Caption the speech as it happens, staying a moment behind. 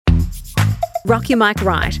Rock Your Mic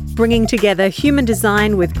Right, bringing together human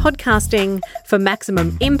design with podcasting for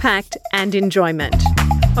maximum impact and enjoyment.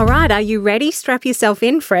 All right, are you ready? Strap yourself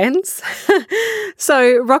in, friends.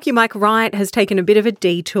 So Rock Your Mic Right has taken a bit of a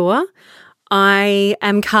detour. I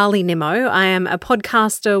am Carly Nimmo. I am a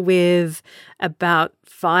podcaster with about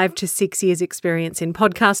 5 to 6 years experience in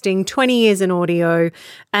podcasting, 20 years in audio,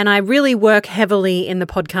 and I really work heavily in the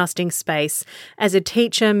podcasting space as a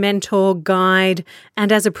teacher, mentor, guide,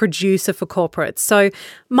 and as a producer for corporates. So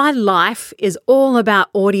my life is all about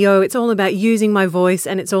audio, it's all about using my voice,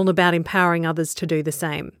 and it's all about empowering others to do the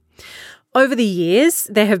same. Over the years,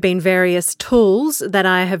 there have been various tools that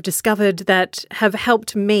I have discovered that have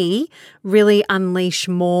helped me really unleash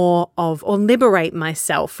more of or liberate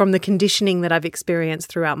myself from the conditioning that I've experienced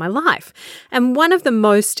throughout my life. And one of the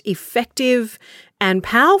most effective and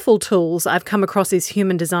powerful tools I've come across is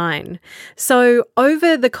human design. So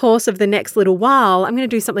over the course of the next little while, I'm going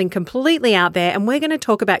to do something completely out there, and we're going to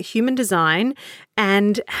talk about human design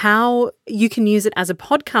and how you can use it as a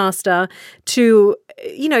podcaster to,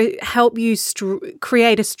 help you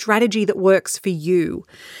create a strategy that works for you.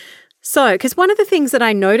 So, because one of the things that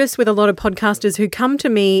I notice with a lot of podcasters who come to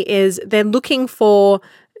me is they're looking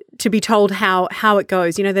to be told how it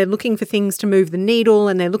goes. They're looking for things to move the needle,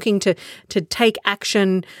 and they're looking to take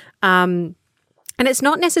action. And it's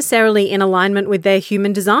not necessarily in alignment with their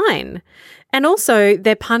human design. And also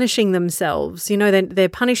they're punishing themselves. They're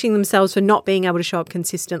punishing themselves for not being able to show up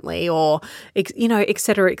consistently or, et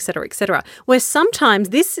cetera, et cetera, et cetera. Where sometimes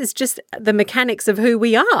this is just the mechanics of who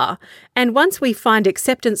we are. And once we find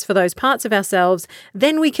acceptance for those parts of ourselves,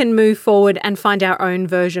 then we can move forward and find our own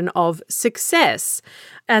version of success.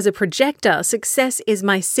 As a projector, success is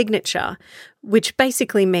my signature, which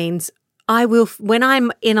basically means when I'm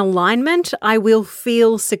in alignment, I will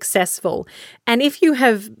feel successful. And if you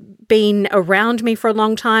have been around me for a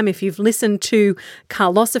long time, if you've listened to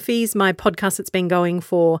Carlosophies, my podcast that's been going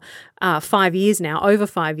for 5 years now, over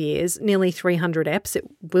 5 years, nearly 300 eps. It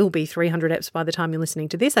will be 300 eps by the time you're listening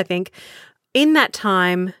to this, I think. In that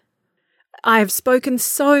time, I have spoken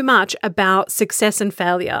so much about success and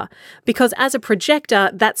failure because as a projector,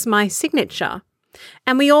 that's my signature.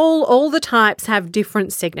 And we all the types have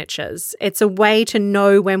different signatures. It's a way to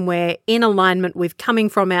know when we're in alignment with coming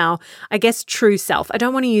from our, true self. I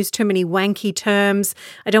don't want to use too many wanky terms.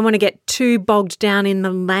 I don't want to get too bogged down in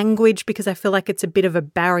the language because I feel like it's a bit of a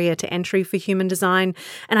barrier to entry for human design.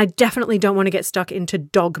 And I definitely don't want to get stuck into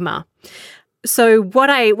dogma. So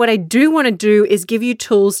what I do want to do is give you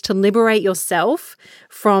tools to liberate yourself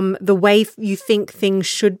from the way you think things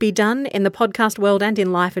should be done in the podcast world and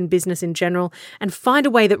in life and business in general, and find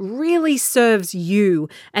a way that really serves you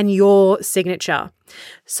and your signature.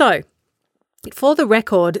 So, for the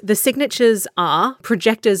record, the signatures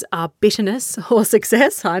projectors are bitterness or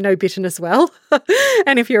success. I know bitterness well.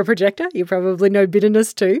 And if you're a projector, you probably know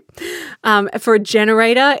bitterness too. For a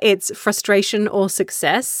generator, it's frustration or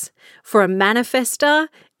success. For a manifester,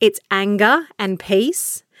 it's anger and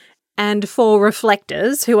peace. And for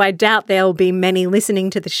reflectors, who I doubt there'll be many listening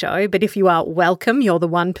to the show, but if you are, welcome, you're the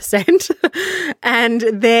 1%. And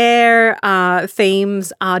their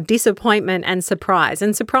themes are disappointment and surprise.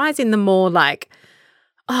 And surprise in the more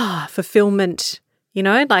fulfillment,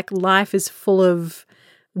 like life is full of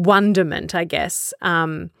wonderment, I guess.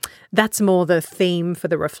 That's more the theme for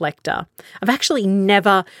the reflector. I've actually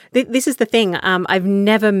never, this is the thing, I've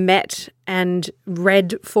never met and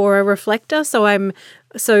read for a reflector. So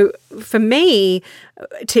for me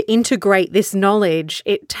to integrate this knowledge,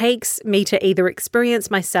 it takes me to either experience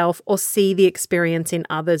myself or see the experience in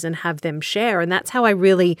others and have them share. And that's how I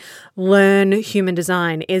really learn human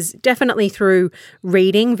design, is definitely through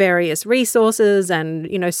reading various resources and,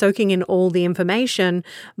 soaking in all the information.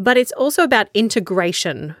 But it's also about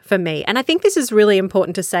integration for me. And I think this is really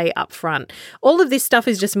important to say up front. All of this stuff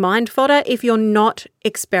is just mind fodder if you're not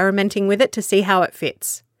experimenting with it to see how it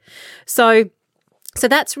fits. So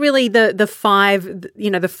that's really the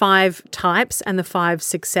five types and the 5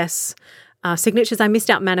 success signatures. I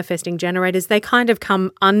missed out manifesting generators. They kind of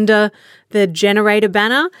come under the generator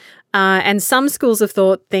banner, and some schools of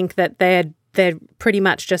thought think that they're pretty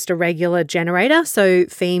much just a regular generator. So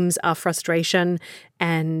themes are frustration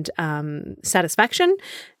and satisfaction.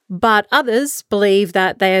 But others believe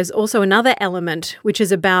that there's also another element, which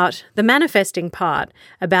is about the manifesting part,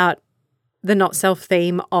 about the not self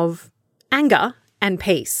theme of anger and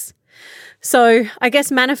peace. So I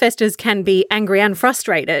guess manifestors can be angry and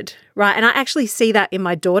frustrated, right? And I actually see that in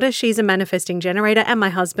my daughter. She's a manifesting generator, and my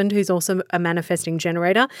husband, who's also a manifesting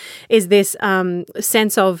generator, is this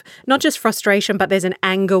sense of not just frustration, but there's an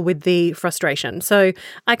anger with the frustration. So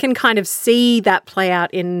I can kind of see that play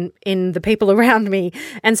out in the people around me.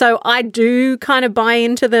 And so I do kind of buy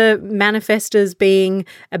into the manifestors being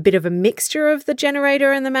a bit of a mixture of the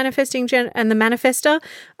generator and the manifesting and the manifester.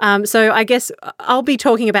 So I guess I'll be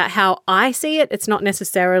talking about how I see it. It's not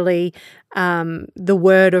necessarily the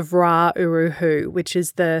word of Ra Uru Hu, which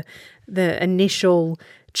is the initial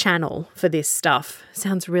channel for this stuff.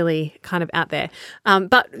 Sounds really kind of out there.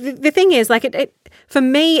 But the thing is, like, it for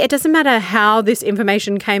me, it doesn't matter how this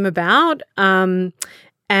information came about.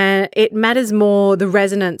 And it matters more the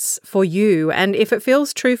resonance for you. And if it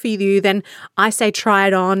feels true for you, then I say try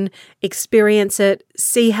it on, experience it,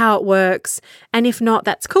 see how it works. And if not,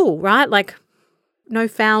 that's cool, right? Like, no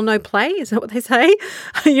foul, no play. Is that what they say?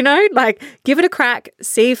 Like, give it a crack,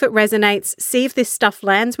 see if it resonates, see if this stuff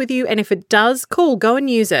lands with you. And if it does, cool, go and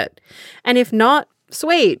use it. And if not,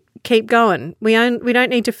 sweet, keep going. We don't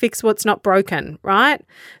need to fix what's not broken, right?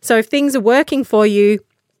 So if things are working for you,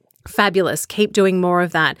 fabulous. Keep doing more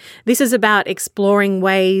of that. This is about exploring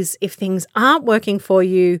ways, if things aren't working for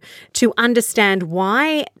you, to understand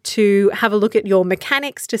why, to have a look at your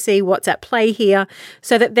mechanics to see what's at play here,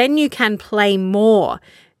 so that then you can play more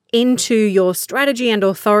into your strategy and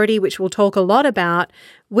authority, which we'll talk a lot about,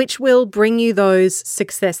 which will bring you those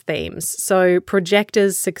success themes. So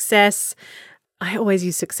projectors, success. I always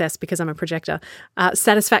use success because I'm a projector.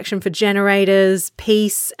 Satisfaction for generators,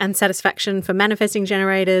 peace and satisfaction for manifesting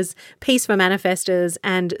generators, peace for manifestors,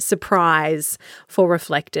 and surprise for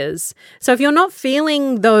reflectors. So if you're not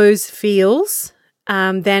feeling those feels,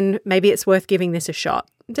 then maybe it's worth giving this a shot,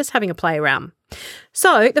 just having a play around.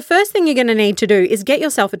 So the first thing you're going to need to do is get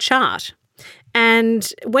yourself a chart. And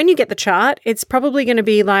when you get the chart, it's probably going to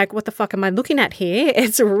be like, what the fuck am I looking at here?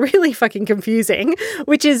 It's really fucking confusing,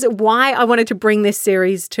 which is why I wanted to bring this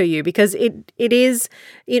series to you, because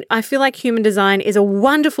I feel like human design is a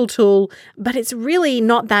wonderful tool, but it's really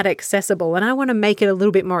not that accessible. And I want to make it a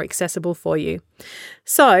little bit more accessible for you.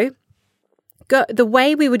 So the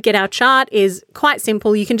way we would get our chart is quite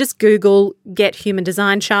simple. You can just Google Get Human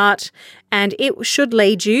Design Chart, and it should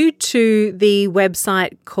lead you to the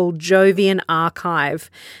website called Jovian Archive.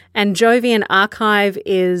 And Jovian Archive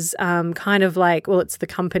is kind of like, well, it's the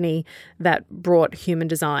company that brought human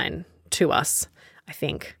design to us, I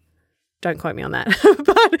think. Don't quote me on that.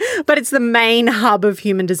 but it's the main hub of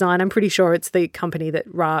human design. I'm pretty sure it's the company that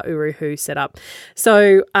Ra Uru Hu set up.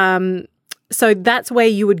 So that's where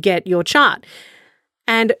you would get your chart.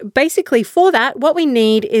 And basically for that, what we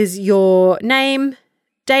need is your name,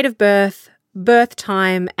 date of birth, birth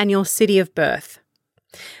time, and your city of birth.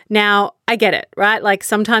 Now, I get it, right? Like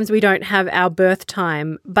sometimes we don't have our birth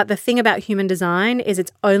time, but the thing about human design is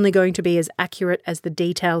it's only going to be as accurate as the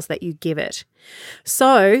details that you give it.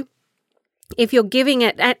 So if you're giving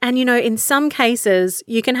it, and in some cases,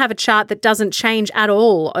 you can have a chart that doesn't change at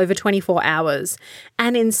all over 24 hours.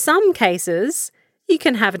 And in some cases, you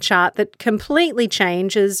can have a chart that completely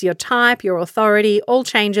changes your type, your authority, all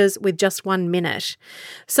changes with just 1 minute.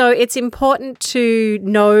 So it's important to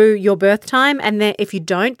know your birth time. And then if you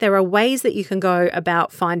don't, there are ways that you can go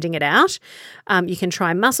about finding it out. You can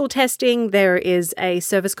try muscle testing. There is a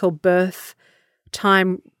service called Birth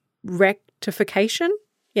Time Rectification.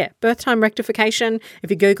 Yeah, birth time rectification. If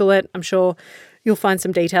you Google it, I'm sure you'll find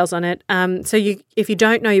some details on it. So if you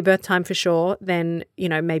don't know your birth time for sure, then,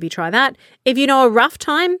 maybe try that. If you know a rough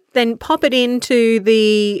time, then pop it into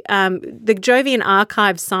the Jovian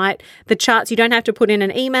Archive site. The charts, you don't have to put in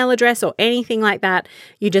an email address or anything like that.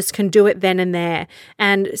 You just can do it then and there.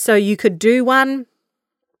 And so you could do one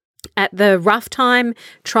at the rough time,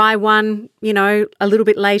 try one, a little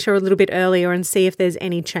bit later, a little bit earlier, and see if there's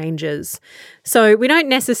any changes. So we don't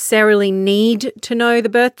necessarily need to know the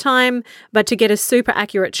birth time, but to get a super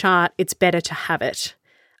accurate chart, it's better to have it.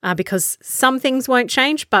 Because some things won't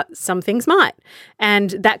change, but some things might.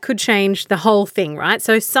 And that could change the whole thing, right?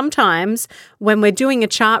 So sometimes when we're doing a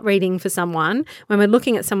chart reading for someone, when we're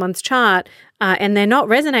looking at someone's chart and they're not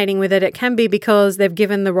resonating with it, it can be because they've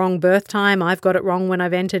given the wrong birth time. I've got it wrong when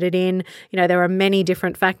I've entered it in. There are many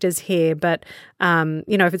different factors here, but,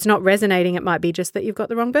 if it's not resonating, it might be just that you've got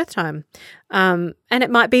the wrong birth time. And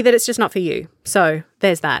it might be that it's just not for you. So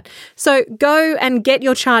there's that. So go and get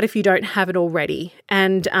your chart if you don't have it already.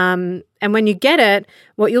 And when you get it,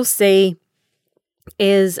 what you'll see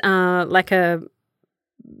is like a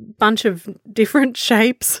bunch of different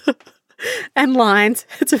shapes and lines.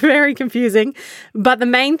 It's very confusing. But the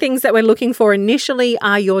main things that we're looking for initially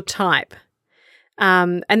are your type.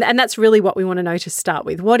 And that's really what we want to know to start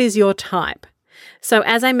with. What is your type? So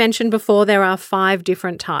as I mentioned before, there are 5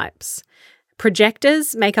 different types.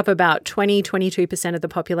 Projectors make up about 22% of the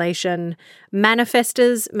population.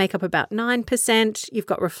 Manifestors make up about 9%. You've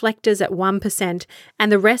got reflectors at 1%.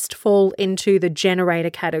 And the rest fall into the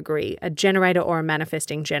generator category, a generator or a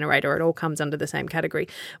manifesting generator. It all comes under the same category,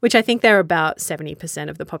 which I think they're about 70%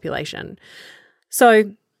 of the population.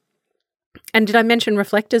 So, and did I mention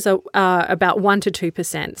reflectors are about 1 to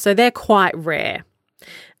 2%? So they're quite rare.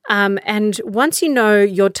 And once you know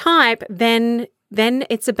your type, then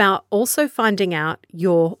it's about also finding out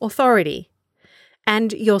your authority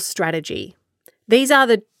and your strategy. These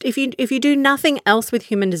are if you do nothing else with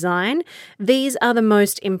human design, these are the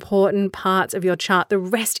most important parts of your chart. The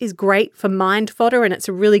rest is great for mind fodder, and it's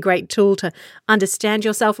a really great tool to understand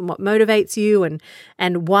yourself and what motivates you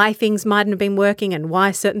and why things mightn't have been working and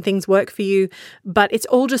why certain things work for you. But it's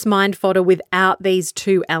all just mind fodder without these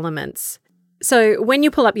 2 elements. So when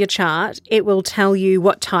you pull up your chart, it will tell you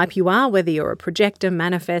what type you are, whether you're a projector,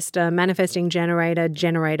 manifestor, manifesting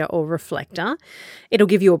generator, or reflector. It'll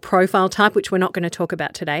give you a profile type, which we're not going to talk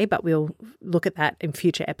about today, but we'll look at that in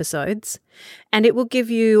future episodes. And it will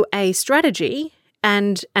give you a strategy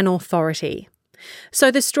and an authority.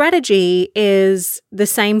 So the strategy is the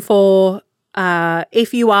same for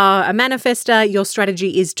if you are a manifestor, your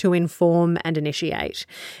strategy is to inform and initiate.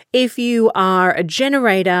 If you are a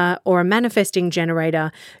generator or a manifesting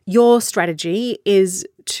generator, your strategy is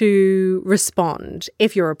to respond.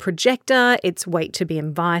 If you're a projector, it's wait to be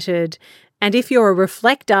invited. And if you're a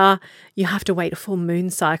reflector, you have to wait a full moon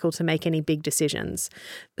cycle to make any big decisions.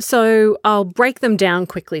 So I'll break them down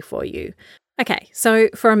quickly for you. Okay, so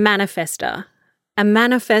for a manifestor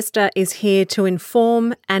is here to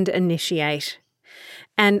inform and initiate.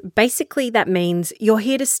 And basically that means you're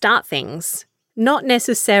here to start things, not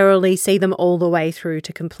necessarily see them all the way through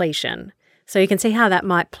to completion. So you can see how that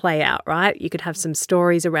might play out, right? You could have some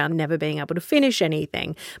stories around never being able to finish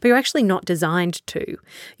anything, but you're actually not designed to.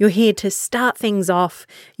 You're here to start things off.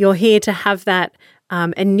 You're here to have that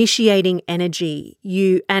initiating energy.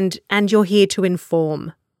 And you're here to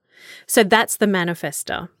inform. So that's the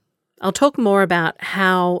manifestor. I'll talk more about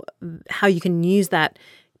how you can use that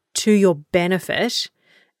to your benefit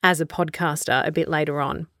as a podcaster a bit later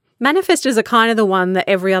on. Manifestors are kind of the one that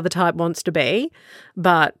every other type wants to be,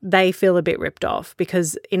 but they feel a bit ripped off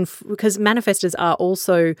because manifestors are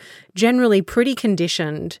also generally pretty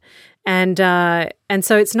conditioned, and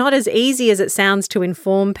so it's not as easy as it sounds to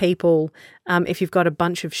inform people if you've got a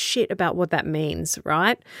bunch of shit about what that means,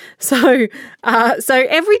 right? So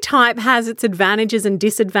every type has its advantages and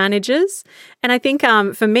disadvantages, and I think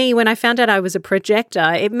for me, when I found out I was a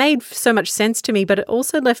projector, it made so much sense to me, but it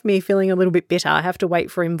also left me feeling a little bit bitter. I have to wait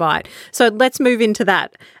for invite. So let's move into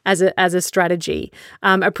that as a strategy.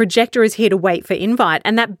 A projector is here to wait for invite,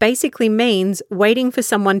 and that basically means waiting for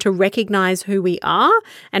someone to recognize who we are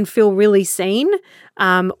and feel really seen,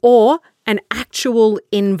 or an actual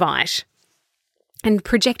invite. And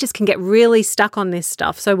projectors can get really stuck on this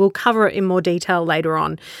stuff, so we'll cover it in more detail later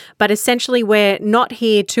on. But essentially, we're not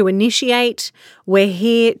here to initiate, we're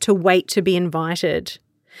here to wait to be invited.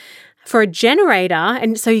 For a generator,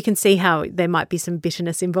 and so you can see how there might be some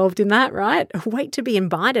bitterness involved in that, right? Wait to be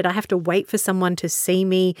invited. I have to wait for someone to see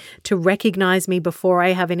me, to recognize me before I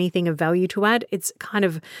have anything of value to add. It's kind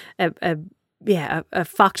of a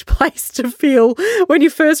fucked place to feel when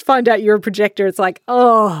you first find out you're a projector. It's like,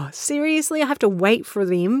 oh, seriously? I have to wait for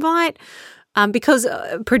the invite? Because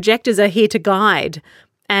projectors are here to guide.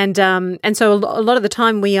 And so a lot of the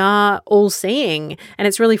time we are all seeing, and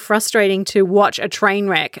it's really frustrating to watch a train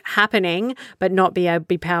wreck happening, but not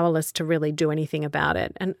be powerless to really do anything about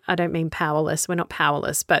it. And I don't mean powerless. We're not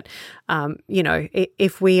powerless, but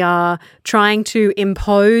if we are trying to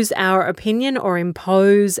impose our opinion or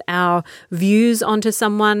impose our views onto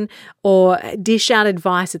someone or dish out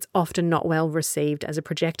advice, it's often not well received as a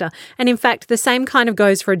projector. And in fact, the same kind of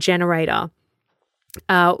goes for a generator.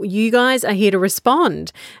 You guys are here to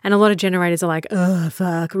respond. And a lot of generators are like, oh,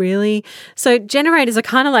 fuck, really? So generators are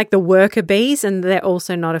kind of like the worker bees, and they're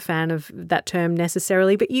also not a fan of that term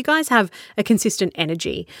necessarily, but you guys have a consistent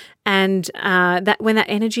energy. And that when that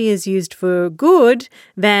energy is used for good,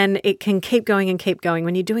 then it can keep going and keep going.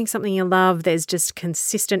 When you're doing something you love, there's just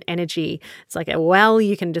consistent energy. It's like a well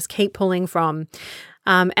you can just keep pulling from.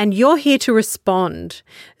 And you're here to respond.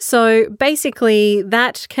 So basically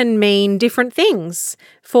that can mean different things.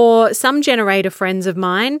 For some generator friends of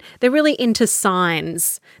mine, they're really into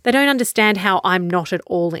signs. They don't understand how I'm not at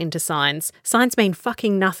all into signs. Signs mean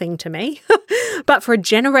fucking nothing to me. But for a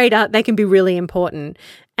generator, they can be really important.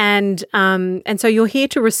 And so you're here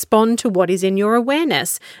to respond to what is in your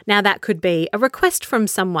awareness. Now, that could be a request from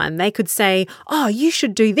someone. They could say, oh, you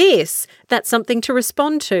should do this. That's something to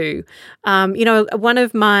respond to. One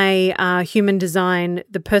of my human design,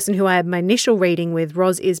 the person who I had my initial reading with,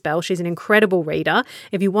 Ros Isbell, she's an incredible reader.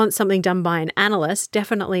 If you want something done by an analyst,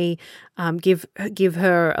 definitely give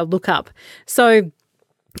her a look up. So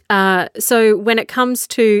when it comes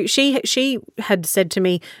to, she had said to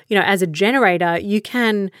me, as a generator, you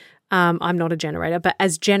can, I'm not a generator, but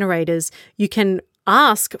as generators, you can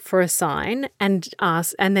ask for a sign and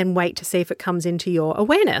then wait to see if it comes into your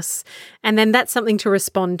awareness. And then that's something to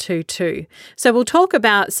respond to too. So we'll talk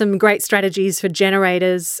about some great strategies for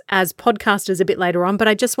generators as podcasters a bit later on, but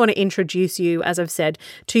I just want to introduce you, as I've said,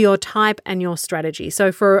 to your type and your strategy.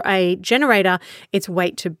 So for a generator, it's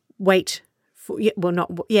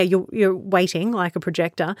you're waiting like a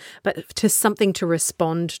projector, but to something to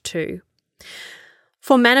respond to.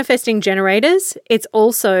 For manifesting generators,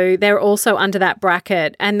 they're also under that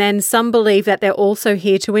bracket. And then some believe that they're also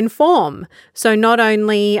here to inform. So not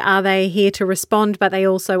only are they here to respond, but they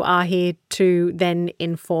also are here to then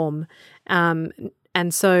inform.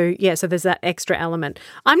 And so there's that extra element.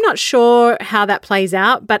 I'm not sure how that plays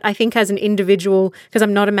out, but I think as an individual, because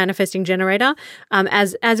I'm not a manifesting generator,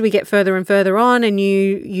 as we get further and further on and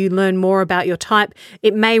you learn more about your type,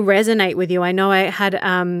 it may resonate with you. I know I had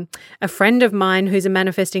a friend of mine who's a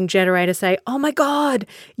manifesting generator say, oh my God,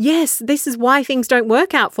 yes, this is why things don't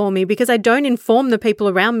work out for me, because I don't inform the people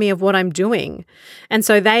around me of what I'm doing. And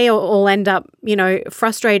so they all end up,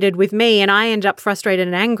 frustrated with me, and I end up frustrated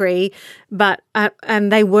and angry, but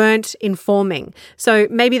and they weren't informing. So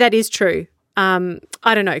maybe that is true. I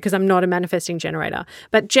don't know, because I'm not a manifesting generator.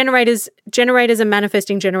 But generators and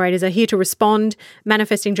manifesting generators are here to respond.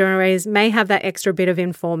 Manifesting generators may have that extra bit of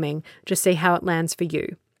informing. Just see how it lands for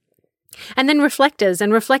you. And then reflectors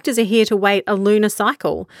are here to wait a lunar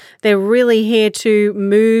cycle. They're really here to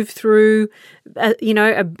move through,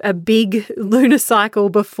 a big lunar cycle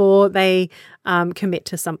before they commit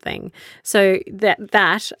to something. So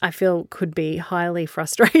that I feel could be highly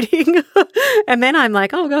frustrating. And then I'm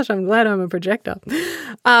like, oh gosh, I'm glad I'm a projector.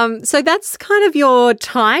 So that's kind of your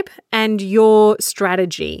type and your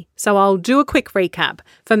strategy. So I'll do a quick recap.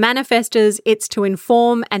 For manifestors, it's to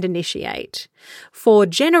inform and initiate. For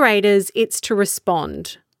generators, it's to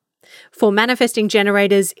respond. For manifesting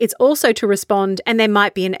generators, it's also to respond, and there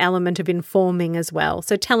might be an element of informing as well.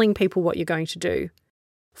 So telling people what you're going to do.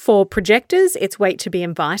 For projectors, it's wait to be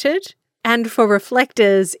invited. And for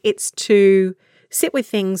reflectors, it's to sit with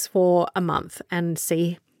things for a month and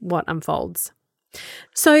see what unfolds.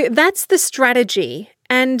 So that's the strategy.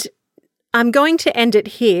 And I'm going to end it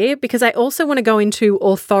here because I also want to go into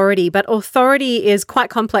authority, but authority is quite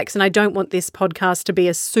complex and I don't want this podcast to be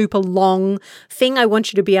a super long thing. I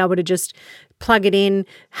want you to be able to just plug it in,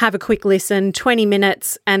 have a quick listen, 20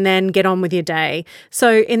 minutes, and then get on with your day.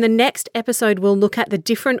 So in the next episode, we'll look at the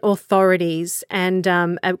different authorities and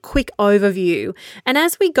a quick overview. And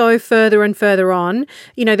as we go further and further on,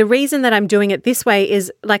 the reason that I'm doing it this way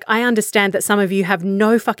is I understand that some of you have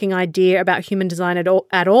no fucking idea about human design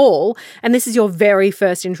at all. And this is your very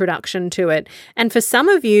first introduction to it. And for some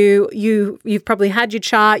of you, you've probably had your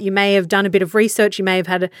chart, you may have done a bit of research, you may have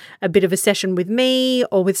had a bit of a session with me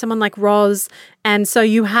or with someone like Ros. And so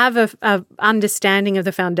you have a understanding of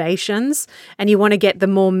the foundations and you want to get the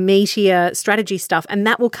more meatier strategy stuff, and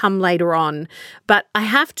that will come later on. But I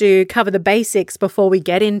have to cover the basics before we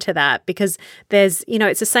get into that because there's,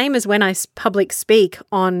 it's the same as when I public speak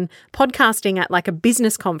on podcasting at a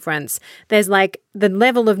business conference. There's the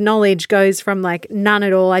level of knowledge goes from none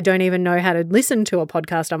at all, I don't even know how to listen to a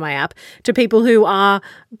podcast on my app, to people who are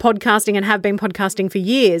podcasting and have been podcasting for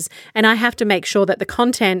years. And I have to make sure that the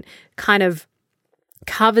content kind of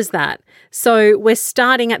covers that. So we're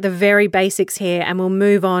starting at the very basics here and we'll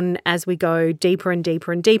move on as we go deeper and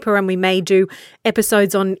deeper and deeper. And we may do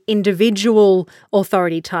episodes on individual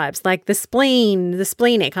authority types like the spleen, the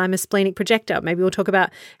splenic. I'm a splenic projector. Maybe we'll talk about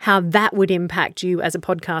how that would impact you as a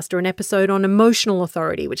podcaster. An episode on emotional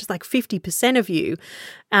authority, which is 50% of you.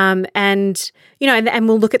 And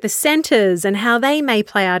we'll look at the centers and how they may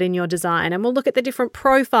play out in your design. And we'll look at the different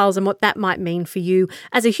profiles and what that might mean for you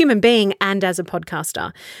as a human being and as a podcaster.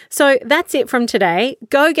 So that's it from today.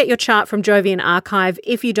 Go get your chart from Jovian Archive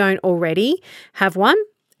if you don't already have one.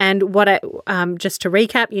 And just to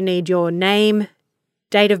recap, you need your name,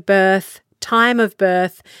 date of birth, time of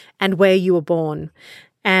birth, and where you were born.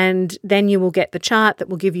 And then you will get the chart that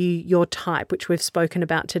will give you your type, which we've spoken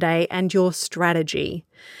about today, and your strategy.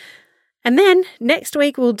 And then next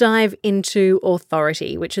week, we'll dive into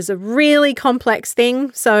authority, which is a really complex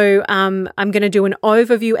thing. So I'm going to do an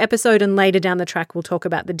overview episode, and later down the track, we'll talk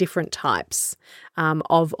about the different types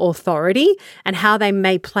of authority and how they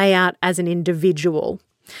may play out as an individual.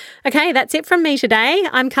 Okay, that's it from me today.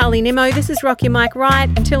 I'm Carly Nimmo. This is Rock Your Mic Right.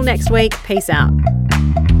 Until next week, peace out.